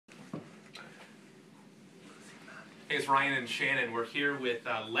Hey, it's Ryan and Shannon. We're here with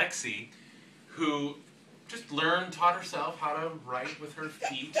Lexi, who just taught herself how to write with her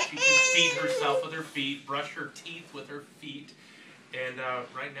feet. She can feed herself with her feet, brush her teeth with her feet, and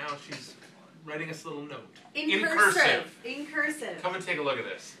right now she's writing us a little note. In cursive. In cursive. Come and take a look at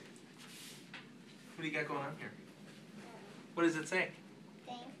this. What do you got going on here? What does it say?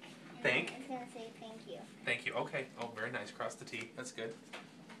 Thank. It's going to say thank you. Thank you. Okay. Oh, very nice. Cross the T. That's good.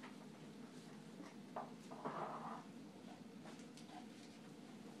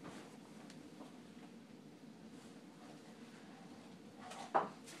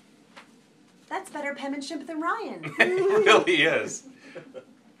 That's better penmanship than Ryan. It really is.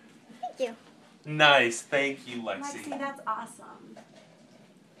 Thank you. Nice. Thank you, Lexi. Lexi, that's awesome.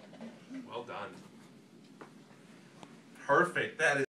 Well done. Perfect. That is